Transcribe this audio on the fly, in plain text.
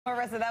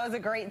Marissa, that was a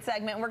great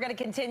segment. We're going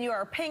to continue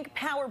our pink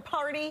power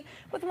party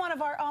with one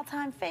of our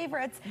all-time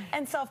favorites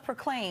and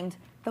self-proclaimed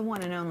the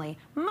one and only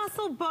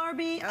Muscle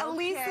Barbie,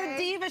 Elise the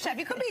Diva Chef.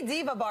 You could be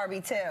Diva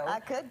Barbie, too. I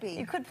could be.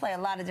 You could play a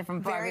lot of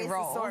different Barbie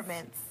roles.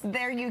 Assortments.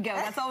 There you go.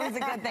 That's always a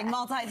good thing.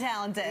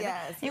 Multi-talented.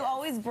 Yes, you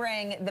always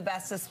bring the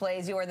best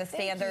displays. You are the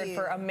standard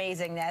for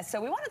amazingness.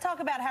 So we want to talk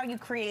about how you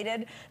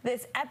created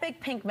this epic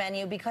pink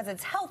menu because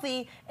it's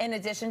healthy in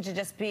addition to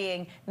just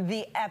being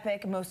the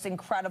epic, most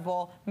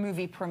incredible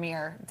movie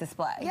premiere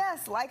display.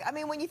 Yes,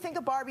 when you think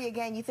of Barbie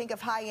again, you think of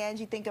high-end,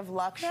 you think of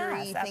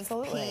luxury, you think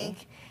of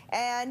pink.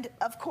 And,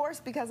 of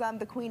course, because I'm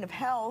the queen of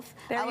health,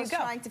 I was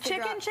trying to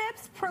figure out... Chicken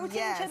chips,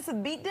 protein chips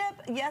with beet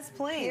dip? Yes,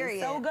 please.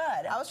 Period. So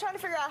good. I was trying to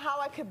figure out how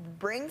I could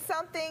bring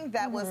something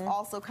that was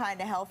also kind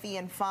of healthy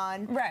and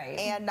fun. Right.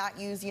 And not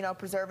use,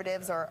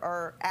 preservatives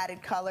or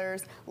added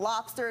colors.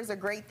 Lobster is a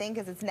great thing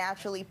because it's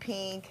naturally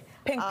pink.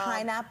 Pink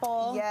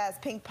pineapple. Yes,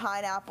 pink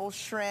pineapple,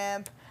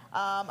 shrimp.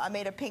 I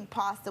made a pink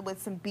pasta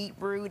with some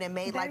beetroot and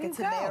made like a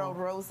tomato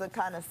rosa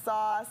kind of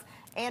sauce.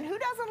 And who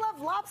doesn't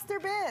love lobster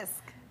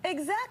bisque?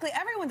 Exactly.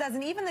 Everyone does.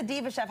 And even the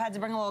Diva Chef had to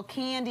bring a little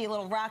candy, a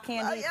little rock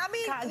candy.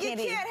 You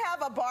can't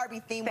have a Barbie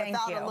theme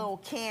without a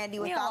little candy,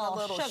 without a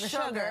little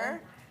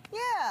sugar.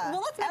 Yeah. Well,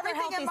 let's make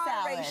everything in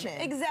moderation.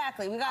 Salad.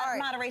 Exactly. We got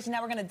moderation.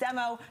 Now we're going to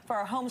demo for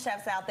our home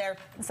chefs out there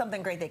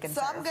something great they can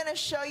serve. So I'm going to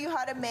show you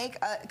how to make,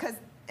 because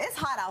it's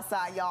hot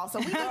outside, y'all. So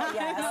we need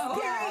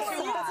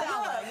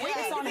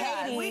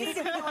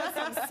to be doing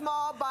some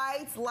small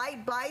bites,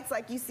 light bites.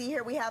 Like you see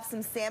here, we have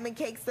some salmon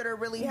cakes that are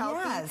really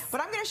healthy. Yes.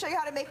 But I'm going to show you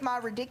how to make my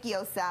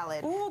radicchio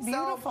salad. Ooh,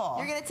 beautiful. So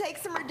you're going to take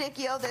some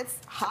radicchio that's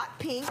hot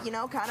pink,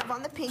 kind of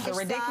on the pinkish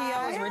side. The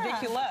radicchio is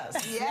ridiculous.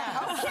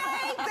 Yeah.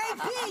 Okay,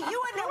 baby,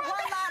 you in the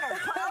one-liner.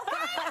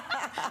 Okay.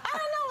 I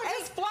don't know, it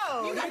just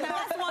flowed.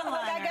 That's one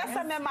line. I guess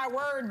I'm in my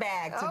word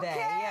bag today.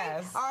 Okay.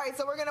 Yes. All right,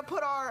 so we're going to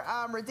put our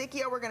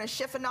radicchio, we're going to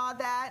chiffonade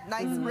that,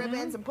 nice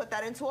ribbons, and put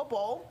that into a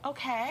bowl.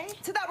 Okay.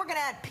 To that, we're going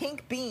to add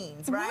pink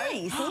beans, right?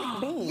 Nice.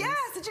 Pink beans. Yes,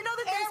 did you know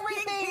that there's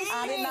pink beans?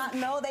 I did not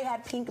know they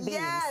had pink beans.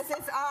 Yes,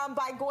 it's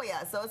by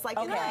Goya, so it's like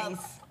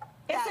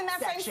it's in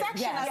that same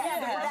section.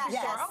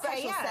 That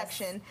special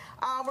section.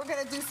 We're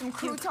going to do some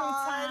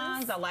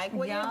croutons. I like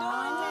what you're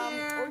doing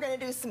there. We're going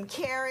to do some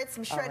carrots,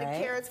 some shredded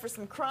carrots for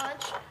some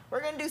crunch.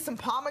 We're going to do some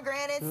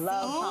pomegranates.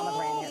 Love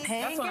pomegranates.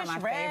 That's one of my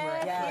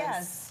favorites.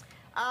 Yes.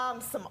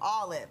 Some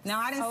olives. No,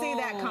 I didn't see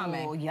that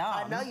coming. Yum.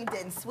 I know you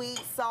didn't. Sweet,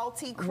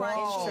 salty,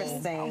 crunchy.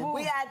 Interesting.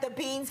 We add the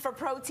beans for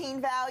protein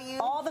value.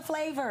 All the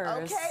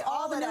flavors. Okay,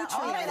 all the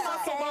nutrients.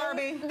 Muscle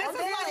Barbie. This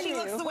is why she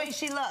looks the way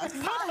she looks.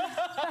 You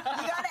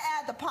got to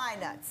add the pine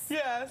nuts.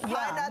 Yes.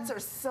 Pine nuts are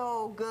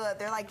so good.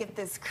 They're like give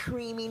this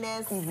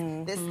creaminess,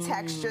 this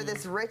texture,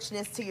 this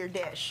richness to your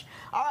dish.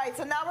 All right,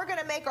 so now we're going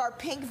to make our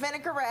pink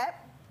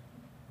vinaigrette.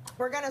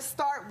 We're going to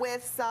start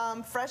with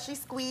some freshly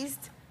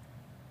squeezed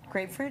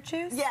grapefruit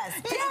juice? Yes.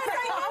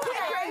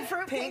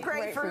 Pink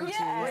grapefruit.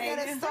 Yes. We're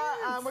gonna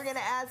start. We're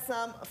gonna add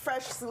some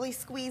freshly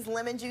squeezed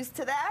lemon juice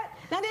to that.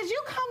 Now, did you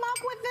come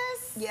up with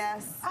this?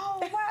 Yes. Oh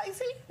wow! You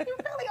see, you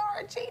really are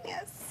a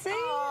genius. See?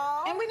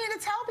 Aww. And we need to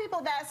tell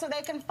people that so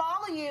they can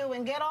follow you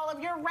and get all of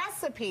your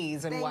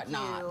recipes and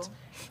whatnot. You.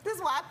 This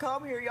is why I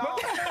come here, y'all.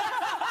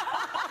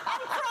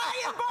 I'm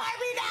crying,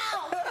 Barbie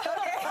now.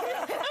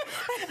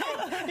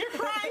 You're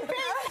crying pink.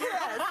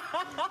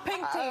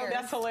 Pink tears.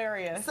 That's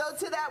hilarious. So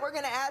to that, we're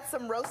gonna add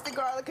some roasted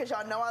garlic because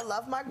y'all know I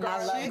love my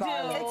garlic. I love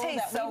garlic. It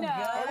tastes so good.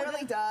 It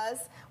really does.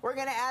 We're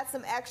gonna add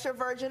some extra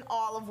virgin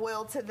olive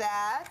oil to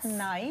that.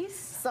 Nice.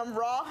 Some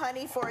raw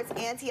honey for its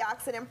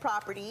antioxidant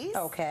properties.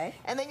 Okay.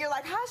 And then you're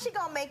like, how's she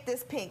gonna make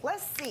this pink?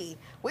 Let's see.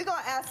 We're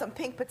gonna add some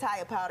pink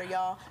pitaya powder,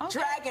 y'all.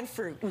 Dragon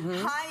fruit,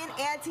 high in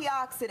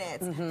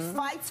antioxidants,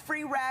 fights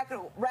free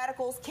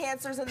radicals,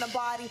 cancers in the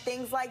body,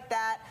 things like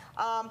that.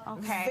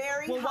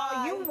 Very high.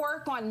 While you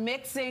work on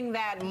mixing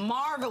that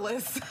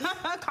marvelous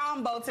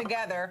combo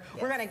together,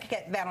 we're gonna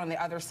get that on the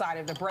other side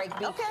of the break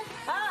because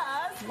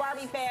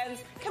Barbie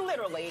fans can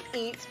literally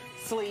eat,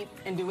 sleep,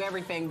 and do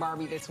everything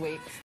Barbie this week.